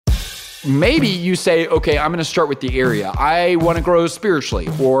maybe you say, okay, I'm going to start with the area. I want to grow spiritually,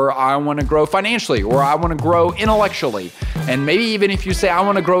 or I want to grow financially, or I want to grow intellectually. And maybe even if you say, I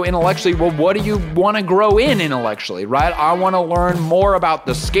want to grow intellectually, well, what do you want to grow in intellectually, right? I want to learn more about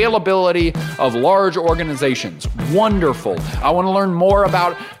the scalability of large organizations. Wonderful. I want to learn more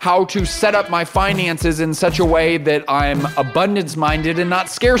about how to set up my finances in such a way that I'm abundance-minded and not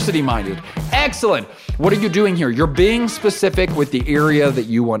scarcity-minded. Excellent. What are you doing here? You're being specific with the area that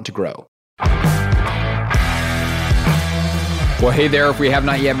you want to grow. Well, hey there. If we have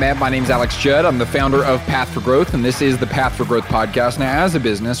not yet met, my name's Alex Judd. I'm the founder of Path for Growth, and this is the Path for Growth podcast. Now, as a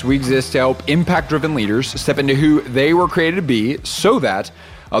business, we exist to help impact-driven leaders step into who they were created to be so that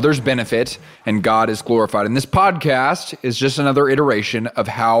others benefit and God is glorified. And this podcast is just another iteration of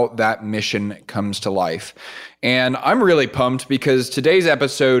how that mission comes to life. And I'm really pumped because today's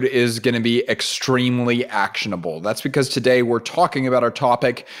episode is going to be extremely actionable. That's because today we're talking about a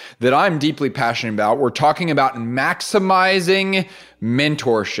topic that I'm deeply passionate about. We're talking about maximizing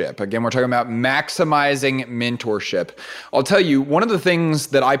mentorship. Again, we're talking about maximizing mentorship. I'll tell you, one of the things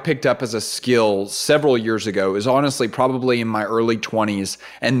that I picked up as a skill several years ago is honestly probably in my early 20s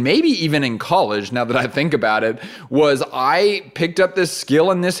and maybe even in college, now that I think about it, was I picked up this skill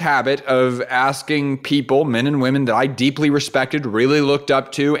and this habit of asking people, men and women that I deeply respected, really looked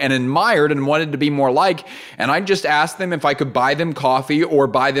up to and admired and wanted to be more like, and I just asked them if I could buy them coffee or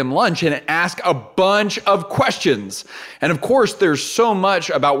buy them lunch and ask a bunch of questions. And of course, there's so much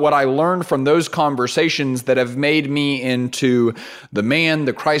about what I learned from those conversations that have made me into the man,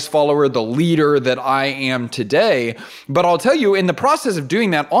 the Christ follower, the leader that I am today. But I'll tell you, in the process of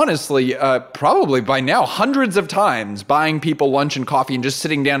doing that, honestly, probably by now, hundreds of times, buying people lunch and coffee and just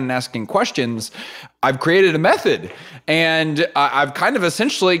sitting down and asking questions, I've created a method, and I've kind of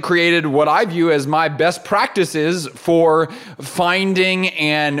essentially created what I view as my best practices for finding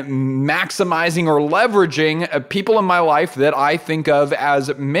and maximizing or leveraging people in my life that I think of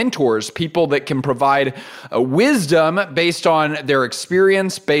as mentors, people that can provide wisdom based on their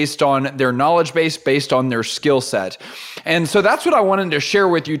experience, based on their knowledge base, based on their skill set. And so that's what I wanted to share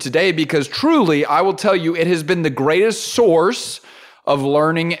with you today, because truly, I will tell you, it has been the greatest source of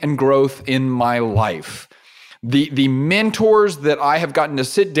learning and growth in my life. The mentors that I have gotten to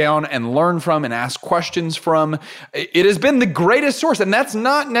sit down and learn from and ask questions from, it has been the greatest source. And that's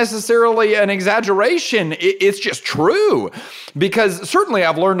not necessarily an exaggeration. It's just true. Because certainly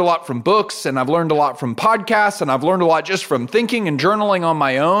I've learned a lot from books, and I've learned a lot from podcasts, and I've learned a lot just from thinking and journaling on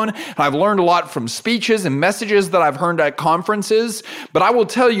my own. And I've learned a lot from speeches and messages that I've heard at conferences. But I will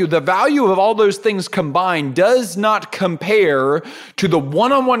tell you, the value of all those things combined does not compare to the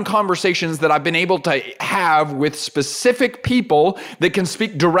one-on-one conversations that I've been able to have with specific people that can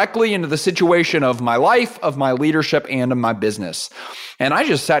speak directly into the situation of my life, of my leadership, and of my business. And I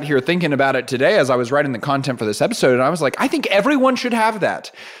just sat here thinking about it today as I was writing the content for this episode, and I was like, I think everyone should have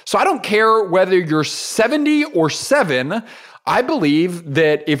that. So I don't care whether you're 70 or 7. I believe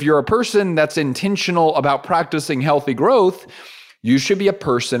that if you're a person that's intentional about practicing healthy growth, you should be a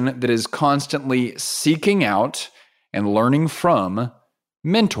person that is constantly seeking out and learning from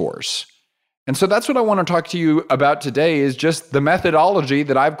mentors. And so that's what I want to talk to you about today, is just the methodology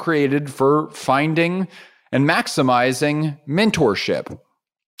that I've created for finding and maximizing mentorship.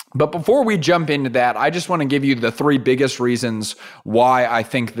 But before we jump into that, I just want to give you the 3 biggest reasons why I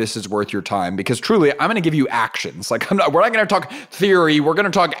think this is worth your time. Because truly, I'm going to give you actions. We're not going to talk theory. We're going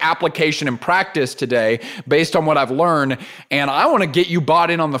to talk application and practice today based on what I've learned. And I want to get you bought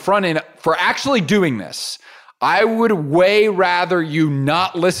in on the front end for actually doing this. I would way rather you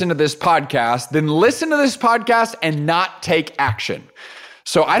not listen to this podcast than listen to this podcast and not take action.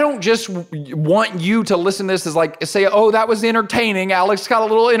 So I don't just want you to listen to this as say, oh, that was entertaining. Alex got a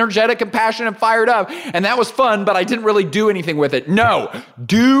little energetic and passionate and fired up, and that was fun, but I didn't really do anything with it. No,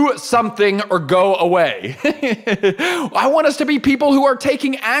 do something or go away. I want us to be people who are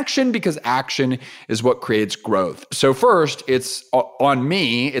taking action, because action is what creates growth. So first, it's on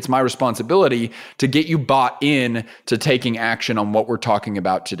me, it's my responsibility to get you bought in to taking action on what we're talking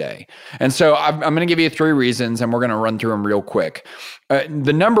about today. And so I'm going to give you 3 reasons, and we're going to run through them real quick.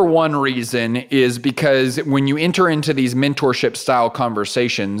 The number one reason is because when you enter into these mentorship style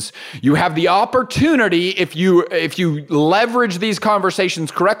conversations, you have the opportunity, if you leverage these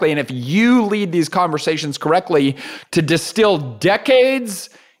conversations correctly, and if you lead these conversations correctly, to distill decades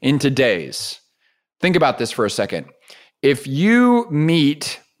into days. Think about this for a second. If you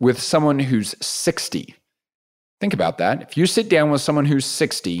meet with someone who's 60, think about that. If you sit down with someone who's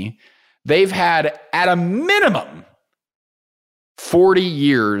 60, they've had at a minimum 40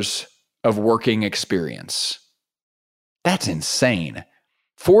 years of working experience. That's insane.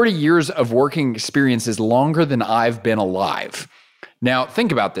 40 years of working experience is longer than I've been alive. Now,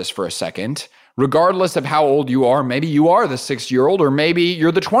 think about this for a second. Regardless of how old you are, maybe you are the 6-year-old or maybe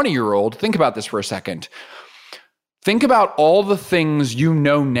you're the 20-year-old. Think about this for a second. Think about all the things you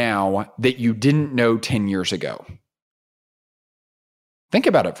know now that you didn't know 10 years ago. Think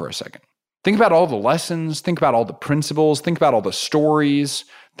about it for a second. Think about all the lessons. Think about all the principles. Think about all the stories.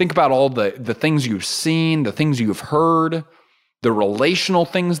 Think about all the things you've seen, the things you've heard, the relational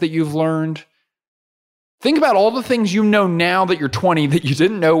things that you've learned. Think about all the things you know now that you're 20 that you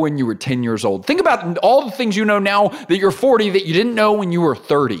didn't know when you were 10 years old. Think about all the things you know now that you're 40 that you didn't know when you were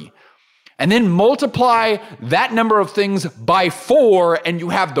 30. And then multiply that number of things by 4, and you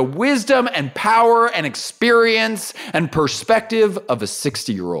have the wisdom and power and experience and perspective of a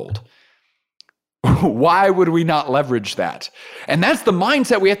 60-year-old. Why would we not leverage that? And that's the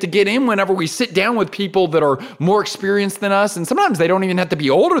mindset we have to get in whenever we sit down with people that are more experienced than us. And sometimes they don't even have to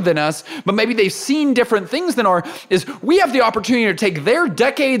be older than us, but maybe they've seen different things than is we have the opportunity to take their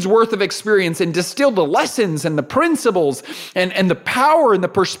decades worth of experience and distill the lessons and the principles and the power and the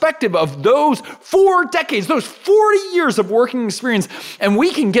perspective of those 4 decades, those 40 years of working experience. And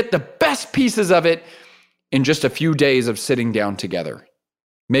we can get the best pieces of it in just a few days of sitting down together.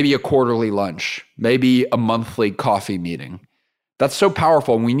 Maybe a quarterly lunch, maybe a monthly coffee meeting. That's so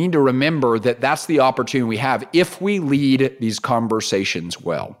powerful. And we need to remember that that's the opportunity we have if we lead these conversations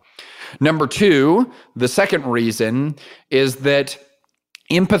well. Number 2, the second reason is that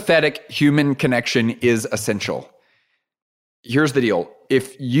empathetic human connection is essential. Here's the deal.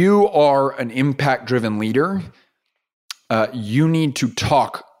 If you are an impact-driven leader, you need to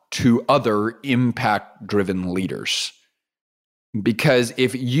talk to other impact-driven leaders. Because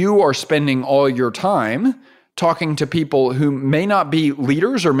if you are spending all your time talking to people who may not be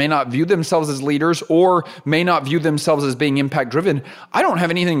leaders or may not view themselves as leaders or may not view themselves as being impact driven, I don't have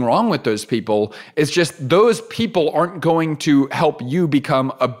anything wrong with those people. It's just those people aren't going to help you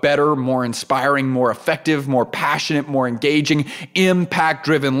become a better, more inspiring, more effective, more passionate, more engaging, impact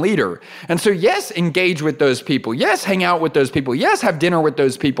driven leader. And so yes, engage with those people. Yes, hang out with those people. Yes, have dinner with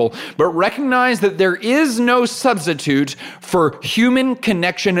those people, but recognize that there is no substitute for human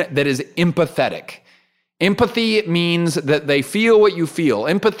connection that is empathetic. Empathy means that they feel what you feel.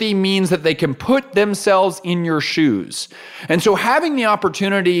 Empathy means that they can put themselves in your shoes. And so having the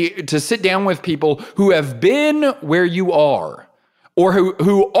opportunity to sit down with people who have been where you are or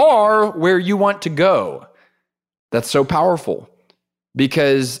who are where you want to go, that's so powerful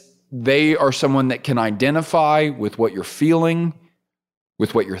because they are someone that can identify with what you're feeling,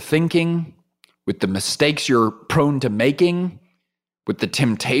 with what you're thinking, with the mistakes you're prone to making, with the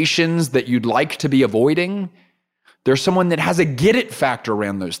temptations that you'd like to be avoiding. There's someone that has a get it factor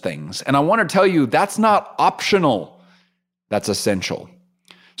around those things. And I want to tell you, that's not optional. That's essential.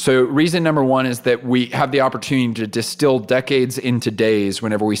 So reason number 1 is that we have the opportunity to distill decades into days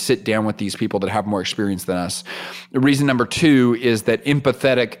whenever we sit down with these people that have more experience than us. Reason number 2 is that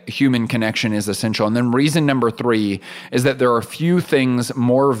empathetic human connection is essential. And then reason number 3 is that there are few things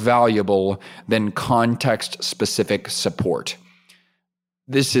more valuable than context-specific support.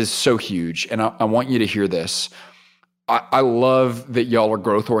 This is so huge, and I want you to hear this. I love that y'all are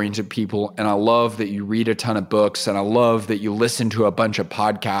growth-oriented people, and I love that you read a ton of books, and I love that you listen to a bunch of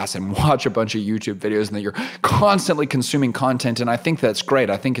podcasts and watch a bunch of YouTube videos, and that you're constantly consuming content, and I think that's great.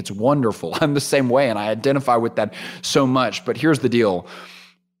 I think it's wonderful. I'm the same way, and I identify with that so much. But here's the deal.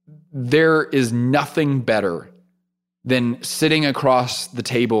 There is nothing better than sitting across the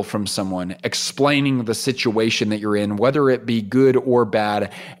table from someone, explaining the situation that you're in, whether it be good or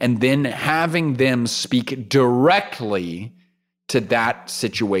bad, and then having them speak directly to that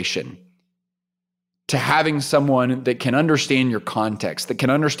situation. To having someone that can understand your context, that can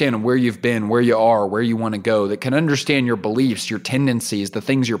understand where you've been, where you are, where you want to go, that can understand your beliefs, your tendencies, the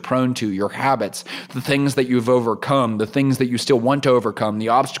things you're prone to, your habits, the things that you've overcome, the things that you still want to overcome, the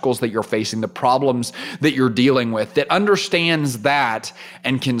obstacles that you're facing, the problems that you're dealing with, that understands that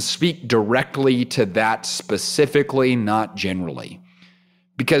and can speak directly to that specifically, not generally.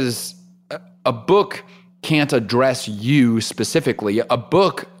 Because a book can't address you specifically. A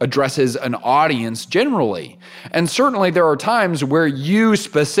book addresses an audience generally. And certainly there are times where you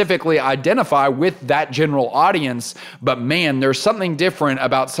specifically identify with that general audience, but man, there's something different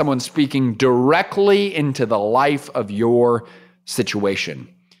about someone speaking directly into the life of your situation.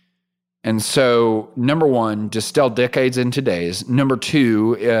 And so, number 1, distill decades into days. Number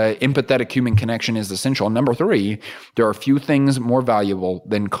 2, empathetic human connection is essential. Number 3, there are few things more valuable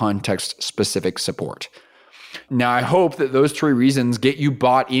than context-specific support. Now, I hope that those 3 reasons get you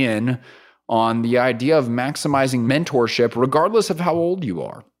bought in on the idea of maximizing mentorship, regardless of how old you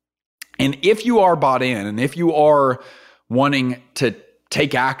are. And if you are bought in, and if you are wanting to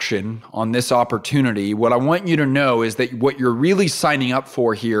take action on this opportunity, what I want you to know is that what you're really signing up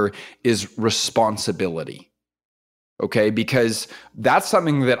for here is responsibility. Okay, because that's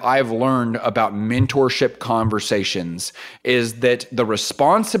something that I've learned about mentorship conversations is that the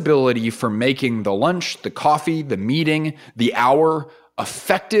responsibility for making the lunch, the coffee, the meeting, the hour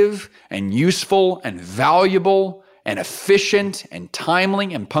effective and useful and valuable and efficient and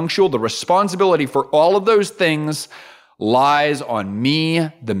timely and punctual, the responsibility for all of those things lies on me,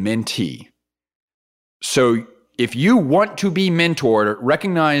 the mentee. So if you want to be mentored,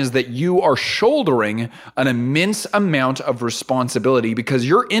 recognize that you are shouldering an immense amount of responsibility because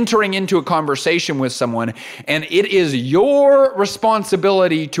you're entering into a conversation with someone and it is your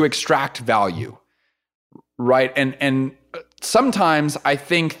responsibility to extract value, right? And sometimes I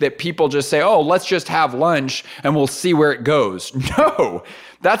think that people just say, oh, let's just have lunch and we'll see where it goes. No,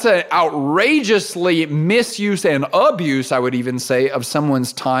 that's an outrageously misuse and abuse, I would even say, of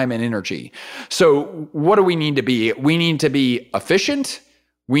someone's time and energy. So what do we need to be? We need to be efficient,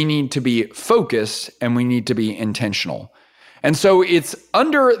 we need to be focused, and we need to be intentional. And so it's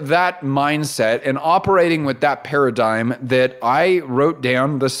under that mindset and operating with that paradigm that I wrote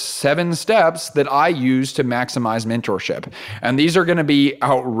down the 7 steps that I use to maximize mentorship. And these are going to be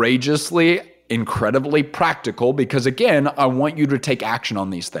outrageously, incredibly practical because, again, I want you to take action on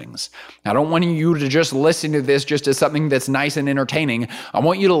these things. I don't want you to just listen to this just as something that's nice and entertaining. I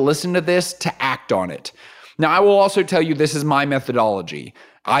want you to listen to this to act on it. Now, I will also tell you this is my methodology.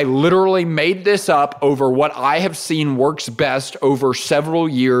 I literally made this up over what I have seen works best over several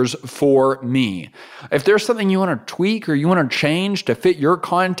years for me. If there's something you want to tweak or you want to change to fit your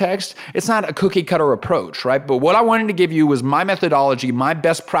context, it's not a cookie cutter approach, right? But what I wanted to give you was my methodology, my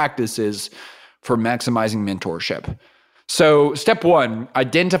best practices for maximizing mentorship. So step 1,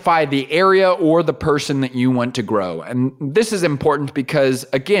 identify the area or the person that you want to grow. And this is important because,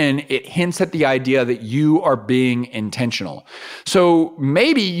 again, it hints at the idea that you are being intentional. So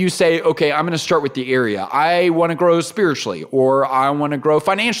maybe you say, okay, I'm going to start with the area. I want to grow spiritually, or I want to grow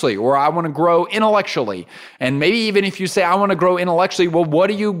financially, or I want to grow intellectually. And maybe even if you say, I want to grow intellectually, well, what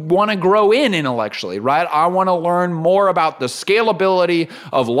do you want to grow in intellectually, right? I want to learn more about the scalability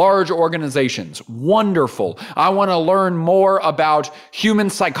of large organizations. Wonderful. I want to learn more about human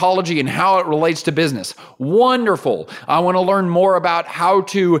psychology and how it relates to business. Wonderful. I want to learn more about how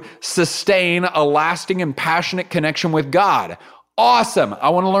to sustain a lasting and passionate connection with God. Awesome. I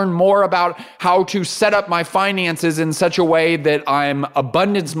want to learn more about how to set up my finances in such a way that I'm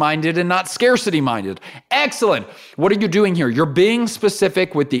abundance-minded and not scarcity-minded. Excellent. What are you doing here? You're being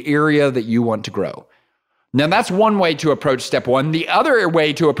specific with the area that you want to grow. Now, that's one way to approach step 1. The other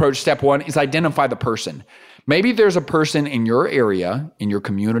way to approach step 1 is identify the person. Maybe there's a person in your area, in your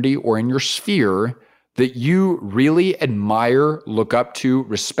community, or in your sphere that you really admire, look up to,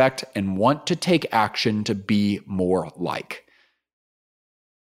 respect, and want to take action to be more like.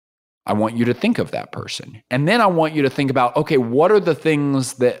 I want you to think of that person. And then I want you to think about, okay, what are the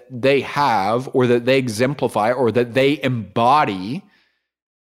things that they have or that they exemplify or that they embody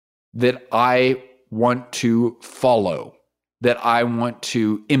that I want to follow, that I want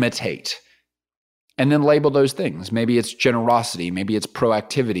to imitate? And then label those things. Maybe it's generosity, maybe it's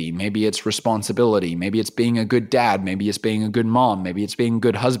proactivity, maybe it's responsibility, maybe it's being a good dad, maybe it's being a good mom, maybe it's being a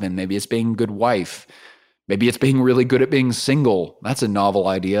good husband, maybe it's being a good wife, maybe it's being really good at being single. That's a novel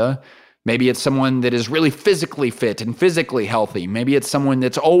idea. Maybe it's someone that is really physically fit and physically healthy. Maybe it's someone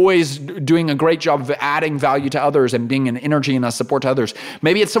that's always doing a great job of adding value to others and being an energy and a support to others.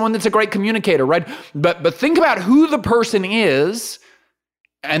 Maybe it's someone that's a great communicator, right? But think about who the person is,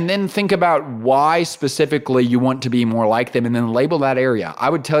 and then think about why specifically you want to be more like them, and then label that area. I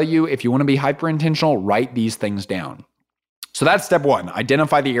would tell you, if you want to be hyper-intentional, write these things down. So that's step 1,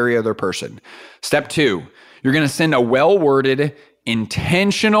 identify the area of their person. Step 2, you're going to send a well-worded,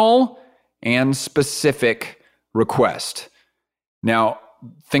 intentional, and specific request. Now,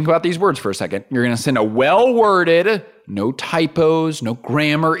 think about these words for a second. You're going to send a well-worded, no typos, no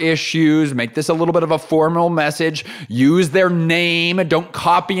grammar issues. Make this a little bit of a formal message. Use their name. Don't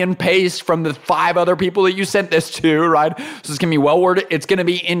copy and paste from the 5 other people that you sent this to, right? So it's going to be well-worded. It's going to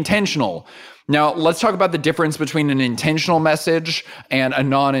be intentional. Now, let's talk about the difference between an intentional message and a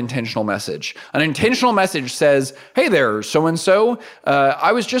non-intentional message. An intentional message says, hey there, so-and-so.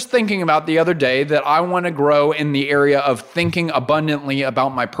 I was just thinking about the other day that I want to grow in the area of thinking abundantly about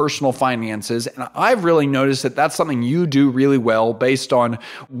my personal finances. And I've really noticed that that's something you you do really well based on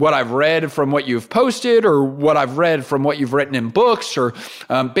what I've read from what you've posted or what I've read from what you've written in books or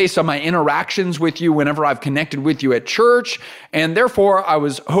based on my interactions with you whenever I've connected with you at church. And therefore, I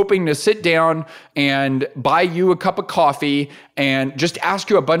was hoping to sit down and buy you a cup of coffee and just ask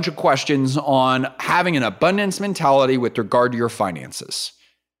you a bunch of questions on having an abundance mentality with regard to your finances.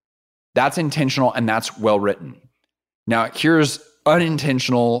 That's intentional and that's well written. Now, here's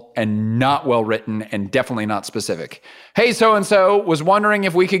unintentional and not well written and definitely not specific. Hey, so-and-so was wondering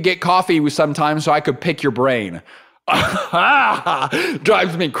if we could get coffee sometime so I could pick your brain.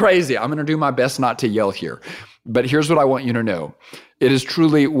 Drives me crazy. I'm going to do my best not to yell here. But here's what I want you to know. It is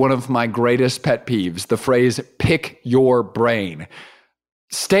truly one of my greatest pet peeves, the phrase, pick your brain.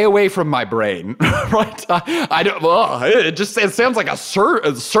 Stay away from my brain, right? I don't. It sounds like a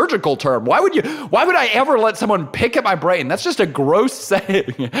surgical term. Why would I ever let someone pick at my brain? That's just a gross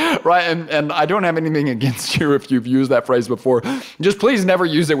saying, right? And I don't have anything against you if you've used that phrase before. Just please never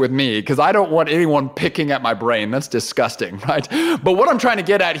use it with me because I don't want anyone picking at my brain. That's disgusting, right? But what I'm trying to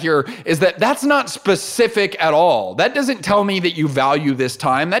get at here is that that's not specific at all. That doesn't tell me that you value this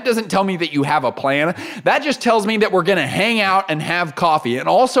time. That doesn't tell me that you have a plan. That just tells me that we're going to hang out and have coffee. And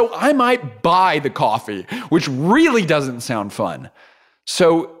also, I might buy the coffee, which really doesn't sound fun.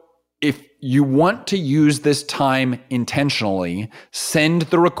 So if you want to use this time intentionally, send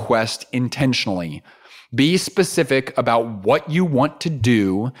the request intentionally. Be specific about what you want to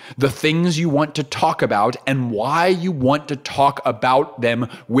do, the things you want to talk about, and why you want to talk about them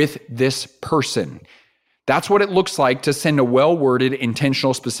with this person. That's what it looks like to send a well-worded,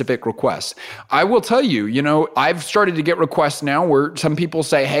 intentional, specific request. I will tell you, I've started to get requests now where some people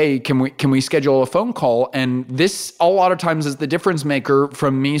say, hey, can we schedule a phone call? And this a lot of times is the difference maker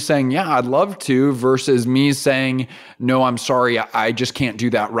from me saying, yeah, I'd love to, versus me saying, no, I'm sorry, I just can't do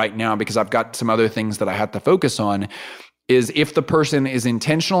that right now because I've got some other things that I have to focus on. Is if the person is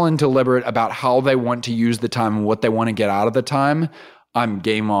intentional and deliberate about how they want to use the time and what they want to get out of the time, I'm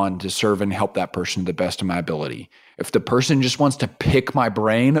game on to serve and help that person to the best of my ability. If the person just wants to pick my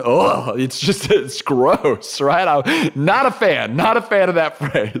brain, it's gross, right? I'm not a fan of that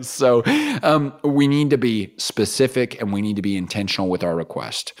phrase. So we need to be specific and we need to be intentional with our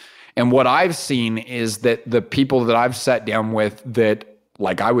request. And what I've seen is that the people that I've sat down with that,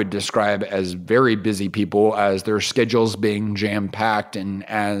 like I would describe as very busy people, as their schedules being jam-packed and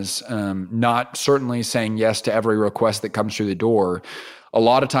as not certainly saying yes to every request that comes through the door. A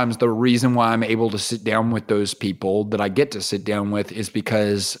lot of times the reason why I'm able to sit down with those people that I get to sit down with is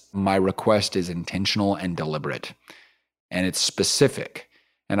because my request is intentional and deliberate and it's specific.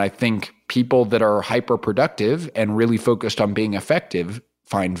 And I think people that are hyper-productive and really focused on being effective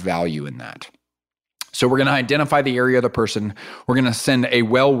find value in that. So we're going to identify the area of the person. We're going to send a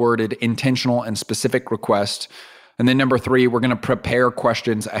well-worded, intentional, and specific request. And then number 3, we're going to prepare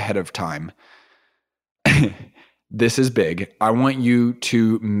questions ahead of time. This is big. I want you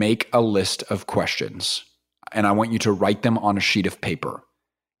to make a list of questions, and I want you to write them on a sheet of paper.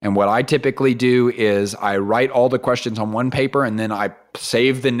 And what I typically do is I write all the questions on one paper, and then I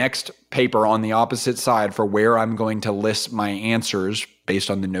save the next paper on the opposite side for where I'm going to list my answers based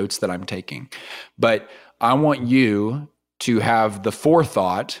on the notes that I'm taking. But I want you to have the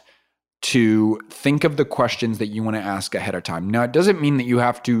forethought to think of the questions that you want to ask ahead of time. Now, it doesn't mean that you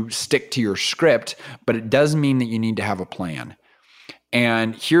have to stick to your script, but it does mean that you need to have a plan.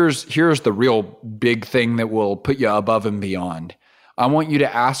 And here's the real big thing that will put you above and beyond. I want you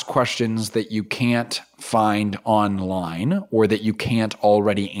to ask questions that you can't find online or that you can't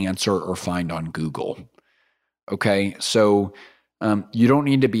already answer or find on Google. Okay, so you don't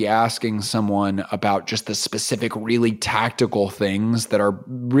need to be asking someone about just the specific, really tactical things that are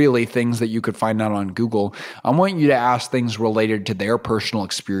really things that you could find out on Google. I want you to ask things related to their personal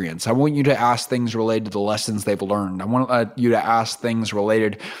experience. I want you to ask things related to the lessons they've learned. I want you to ask things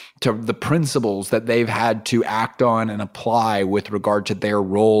related to the principles that they've had to act on and apply with regard to their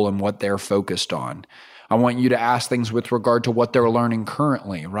role and what they're focused on. I want you to ask things with regard to what they're learning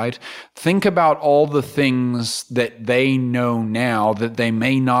currently, right? Think about all the things that they know now that they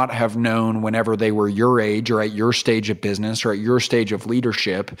may not have known whenever they were your age or at your stage of business or at your stage of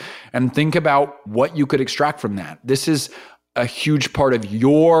leadership, and think about what you could extract from that. This is a huge part of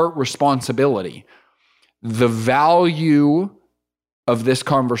your responsibility. The value of this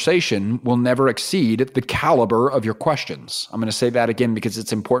conversation will never exceed the caliber of your questions. I'm going to say that again because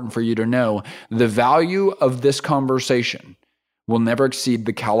it's important for you to know. The value of this conversation will never exceed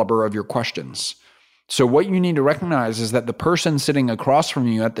the caliber of your questions. So what you need to recognize is that the person sitting across from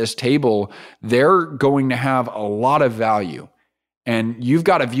you at this table, they're going to have a lot of value. And you've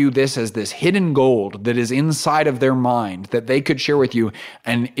got to view this as this hidden gold that is inside of their mind that they could share with you.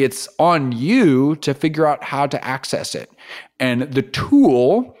 And it's on you to figure out how to access it. And the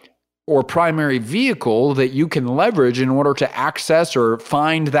tool or primary vehicle that you can leverage in order to access or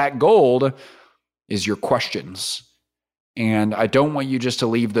find that gold is your questions. And I don't want you just to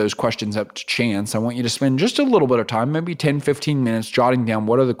leave those questions up to chance. I want you to spend just a little bit of time, maybe 10, 15 minutes, jotting down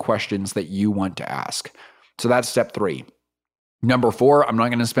what are the questions that you want to ask. So that's step 3. Number 4, I'm not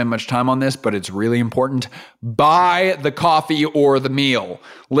going to spend much time on this, but it's really important. Buy the coffee or the meal.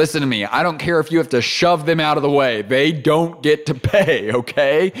 Listen to me. I don't care if you have to shove them out of the way. They don't get to pay,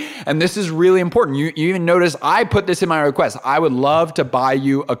 okay? And this is really important. You even notice I put this in my request. I would love to buy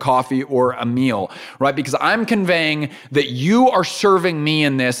you a coffee or a meal, right? Because I'm conveying that you are serving me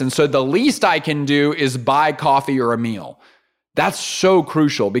in this. And so the least I can do is buy coffee or a meal. That's so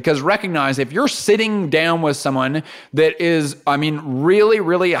crucial because recognize if you're sitting down with someone that is, really,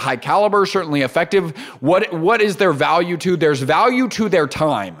 really high caliber, certainly effective, what is their value to? There's value to their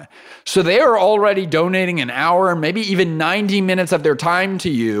time. So they are already donating an hour, maybe even 90 minutes of their time to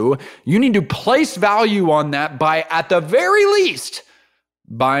you. You need to place value on that by, at the very least,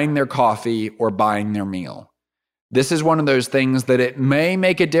 buying their coffee or buying their meal. This is one of those things that it may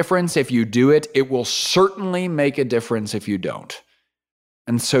make a difference if you do it. It will certainly make a difference if you don't.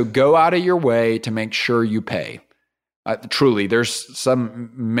 And so go out of your way to make sure you pay. Truly, there's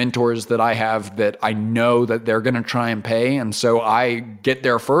some mentors that I have that I know that they're going to try and pay. And so I get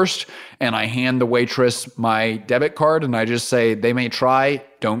there first and I hand the waitress my debit card and I just say, they may try,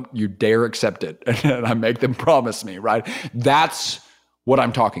 don't you dare accept it. And I make them promise me, right? That's what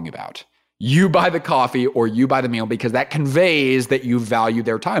I'm talking about. You buy the coffee or you buy the meal because that conveys that you value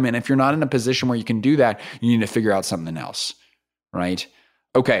their time. And if you're not in a position where you can do that, you need to figure out something else, right?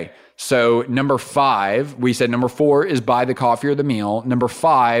 Okay, so number 5, we said number 4 is buy the coffee or the meal. Number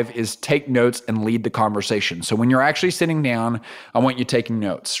 5 is take notes and lead the conversation. So when you're actually sitting down, I want you taking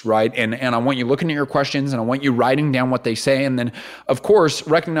notes, right? And I want you looking at your questions and I want you writing down what they say. And then, of course,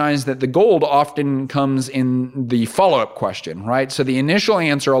 recognize that the gold often comes in the follow-up question, right? So the initial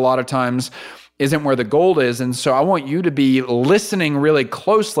answer a lot of times isn't where the gold is. And so I want you to be listening really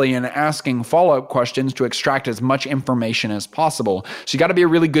closely and asking follow-up questions to extract as much information as possible. So you got to be a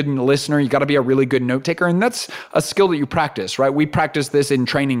really good listener. You got to be a really good note taker. And that's a skill that you practice, right? We practice this in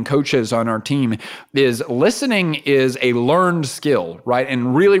training coaches on our team. Is listening is a learned skill, right?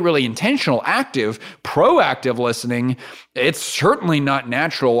 And really, really intentional, active, proactive listening, it's certainly not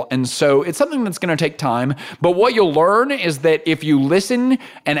natural. And so it's something that's going to take time. But what you'll learn is that if you listen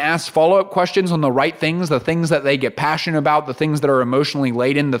and ask follow-up questions on the right things, the things that they get passionate about, the things that are emotionally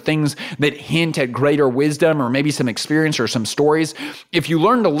laden, the things that hint at greater wisdom or maybe some experience or some stories, if you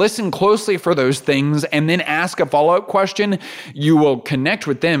learn to listen closely for those things and then ask a follow-up question, you will connect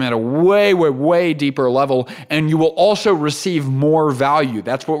with them at a way, way, way deeper level. And you will also receive more value.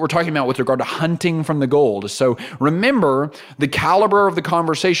 That's what we're talking about with regard to hunting from the gold. So remember, the caliber of the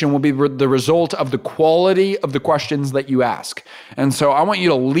conversation will be the result of the quality of the questions that you ask. And so I want you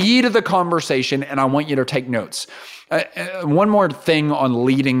to lead the conversation and I want you to take notes. One more thing on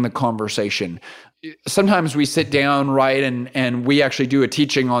leading the conversation. Sometimes we sit down, right, and we actually do a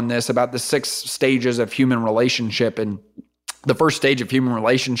teaching on this about the 6 stages of human relationship. And the first stage of human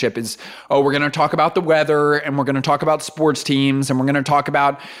relationship is, we're going to talk about the weather and we're going to talk about sports teams and we're going to talk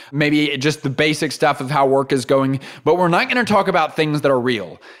about maybe just the basic stuff of how work is going, but we're not going to talk about things that are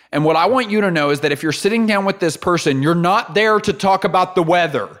real. And what I want you to know is that if you're sitting down with this person, you're not there to talk about the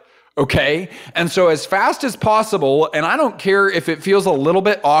weather. Okay? And so as fast as possible, and I don't care if it feels a little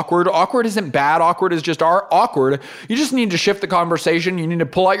bit awkward. Awkward isn't bad. Awkward is just awkward. You just need to shift the conversation. You need to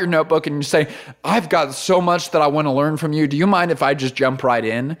pull out your notebook and you say, I've got so much that I want to learn from you. Do you mind if I just jump right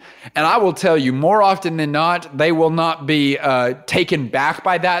in? And I will tell you, more often than not, they will not be taken back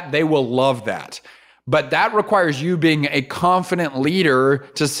by that. They will love that. But that requires you being a confident leader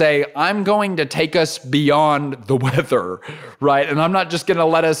to say, I'm going to take us beyond the weather, right? And I'm not just going to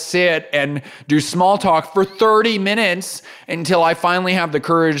let us sit and do small talk for 30 minutes until I finally have the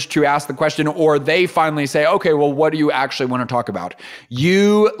courage to ask the question, or they finally say, okay, well, what do you actually want to talk about?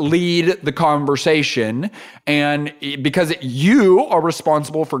 You lead the conversation, and because you are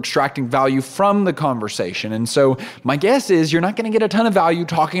responsible for extracting value from the conversation. And so my guess is you're not going to get a ton of value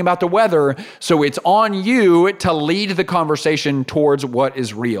talking about the weather, so it's on you to lead the conversation towards what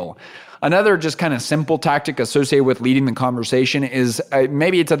is real. Another just kind of simple tactic associated with leading the conversation is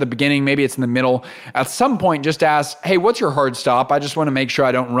maybe it's at the beginning, maybe it's in the middle. At some point, just ask, hey, what's your hard stop? I just want to make sure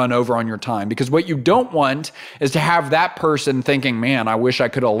I don't run over on your time. Because what you don't want is to have that person thinking, man, I wish I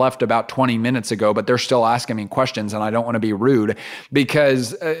could have left about 20 minutes ago, but they're still asking me questions and I don't want to be rude,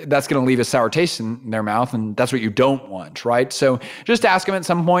 because that's going to leave a sour taste in their mouth, and that's what you don't want, right? So just ask them at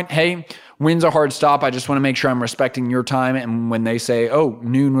some point, hey, when's a hard stop? I just want to make sure I'm respecting your time. And when they say, oh,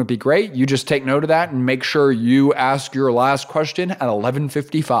 noon would be great, you just take note of that and make sure you ask your last question at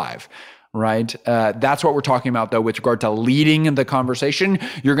 11:55. Right? That's what we're talking about, though, with regard to leading the conversation.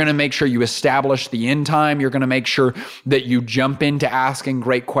 You're going to make sure you establish the end time. You're going to make sure that you jump into asking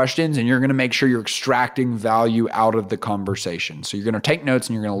great questions, and you're going to make sure you're extracting value out of the conversation. So you're going to take notes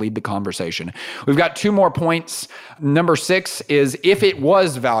and you're going to lead the conversation. We've got 2 more points. Number 6 is, if it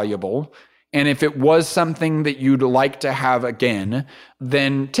was valuable, and if it was something that you'd like to have again,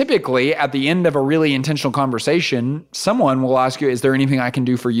 then typically at the end of a really intentional conversation, someone will ask you, is there anything I can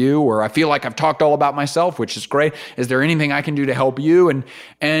do for you? Or I feel like I've talked all about myself, which is great. Is there anything I can do to help you?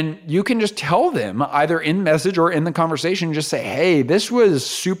 And you can just tell them either in message or in the conversation, just say, hey, this was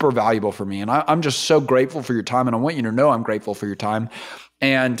super valuable for me. And I'm just so grateful for your time. And I want you to know I'm grateful for your time.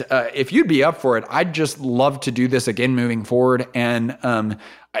 And if you'd be up for it, I'd just love to do this again moving forward. And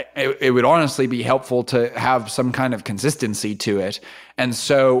it would honestly be helpful to have some kind of consistency to it. And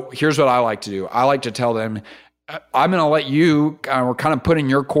so here's what I like to do. I like to tell them, I'm going to let you, we're kind of put in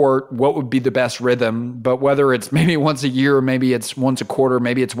your court what would be the best rhythm, but whether it's maybe once a year, maybe it's once a quarter,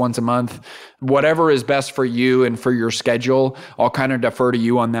 maybe it's once a month, whatever is best for you and for your schedule, I'll kind of defer to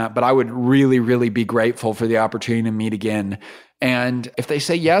you on that. But I would really, really be grateful for the opportunity to meet again. And if they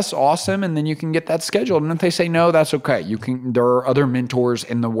say yes, awesome. And then you can get that scheduled. And if they say no, that's okay. There are other mentors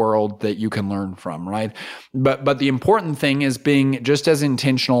in the world that you can learn from, right? But the important thing is being just as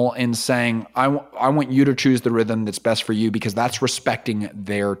intentional in saying, I want you to choose the rhythm that's best for you, because that's respecting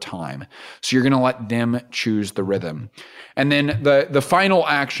their time. So you're going to let them choose the rhythm. And then the final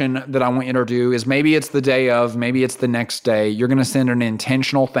action that I want you to do is, maybe it's the day of, maybe it's the next day. You're going to send an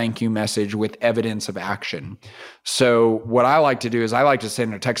intentional thank you message with evidence of action. So what I like to do is I like to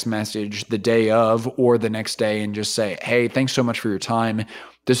send a text message the day of or the next day and just say, hey, thanks so much for your time.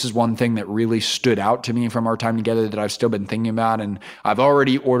 This is one thing that really stood out to me from our time together that I've still been thinking about. And I've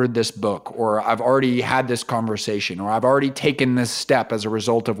already ordered this book, or I've already had this conversation, or I've already taken this step as a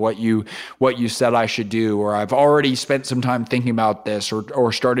result of what you said I should do, or I've already spent some time thinking about this,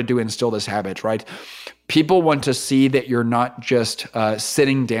 or started to instill this habit, right? People want to see that you're not just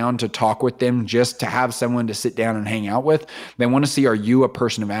sitting down to talk with them, just to have someone to sit down and hang out with. They want to see, are you a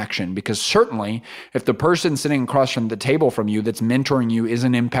person of action? Because certainly, if the person sitting across from the table from you that's mentoring you is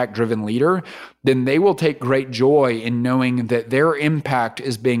an impact-driven leader, then they will take great joy in knowing that their impact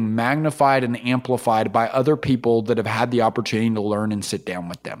is being magnified and amplified by other people that have had the opportunity to learn and sit down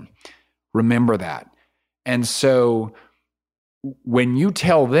with them. Remember that. And so when you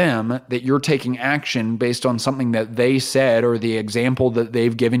tell them that you're taking action based on something that they said, or the example that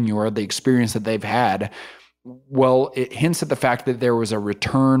they've given you, or the experience that they've had, well, it hints at the fact that there was a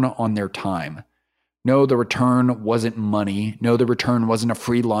return on their time. No, the return wasn't money. No, the return wasn't a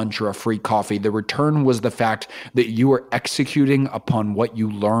free lunch or a free coffee. The return was the fact that you are executing upon what you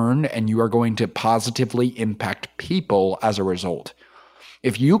learned, and you are going to positively impact people as a result.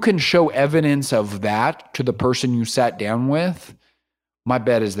 If you can show evidence of that to the person you sat down with, my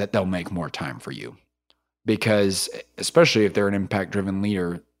bet is that they'll make more time for you. Because especially if they're an impact-driven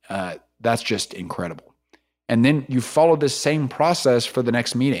leader, that's just incredible. And then you follow this same process for the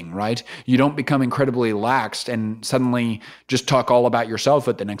next meeting, right? You don't become incredibly laxed and suddenly just talk all about yourself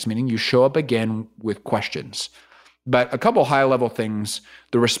at the next meeting. You show up again with questions. But a couple high-level things.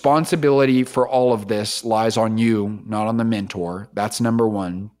 The responsibility for all of this lies on you, not on the mentor. That's number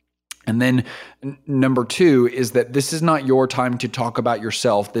one. And then number two is that this is not your time to talk about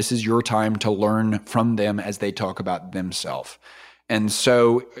yourself. This is your time to learn from them as they talk about themselves. And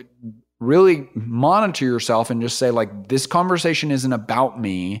so really monitor yourself and just say, like, this conversation isn't about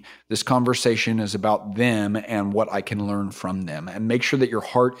me. This conversation is about them and what I can learn from them. And make sure that your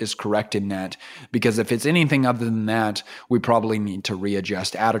heart is correct in that, because if it's anything other than that, we probably need to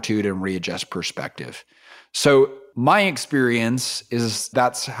readjust attitude and readjust perspective. So my experience is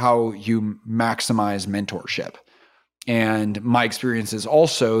that's how you maximize mentorship. And my experience is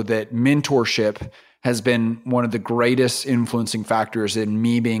also that mentorship has been one of the greatest influencing factors in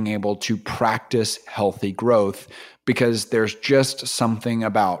me being able to practice healthy growth, because there's just something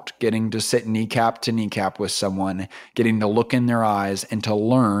about getting to sit kneecap to kneecap with someone, getting to look in their eyes and to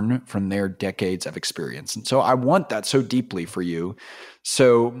learn from their decades of experience. And so I want that so deeply for you.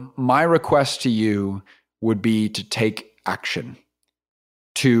 So my request to you would be to take action,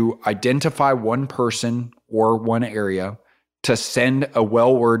 to identify one person or one area, to send a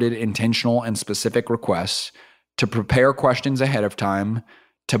well-worded, intentional, and specific request, to prepare questions ahead of time,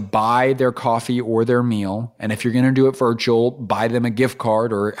 to buy their coffee or their meal. And if you're going to do it virtual, buy them a gift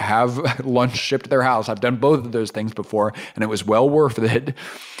card or have lunch shipped to their house. I've done both of those things before, and it was well worth it.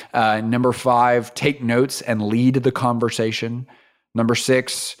 Number 5, take notes and lead the conversation. Number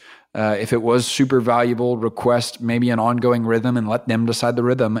 6, if it was super valuable, request maybe an ongoing rhythm and let them decide the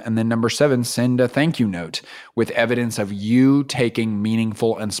rhythm. And then number 7, send a thank you note with evidence of you taking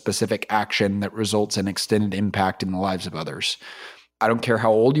meaningful and specific action that results in extended impact in the lives of others. I don't care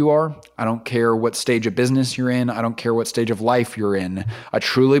how old you are. I don't care what stage of business you're in. I don't care what stage of life you're in. I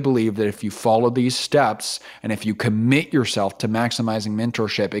truly believe that if you follow these steps and if you commit yourself to maximizing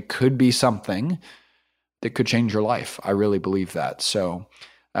mentorship, it could be something that could change your life. I really believe that. So,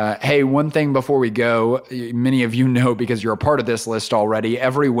 hey, one thing before we go, many of you know because you're a part of this list already,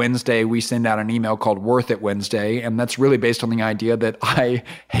 every Wednesday we send out an email called Worth It Wednesday, and that's really based on the idea that I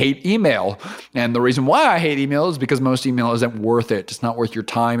hate email. And the reason why I hate email is because most email isn't worth it. It's not worth your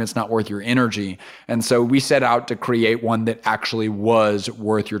time. It's not worth your energy. And so we set out to create one that actually was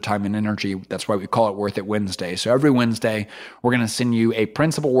worth your time and energy. That's why we call it Worth It Wednesday. So every Wednesday, we're going to send you a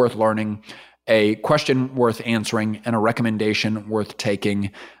principle worth learning, a question worth answering, and a recommendation worth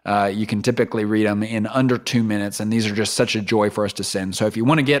taking. You can typically read them in under 2 minutes, and these are just such a joy for us to send. So if you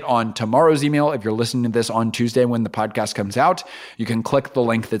want to get on tomorrow's email, if you're listening to this on Tuesday when the podcast comes out, you can click the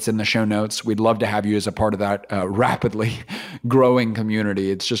link that's in the show notes. We'd love to have you as a part of that rapidly growing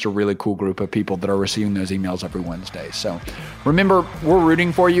community. It's just a really cool group of people that are receiving those emails every Wednesday. So remember, we're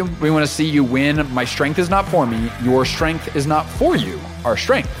rooting for you. We want to see you win. My strength is not for me. Your strength is not for you. Our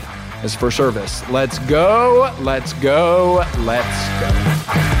strength is for service. Let's go. Let's go. Let's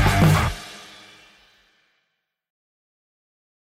go.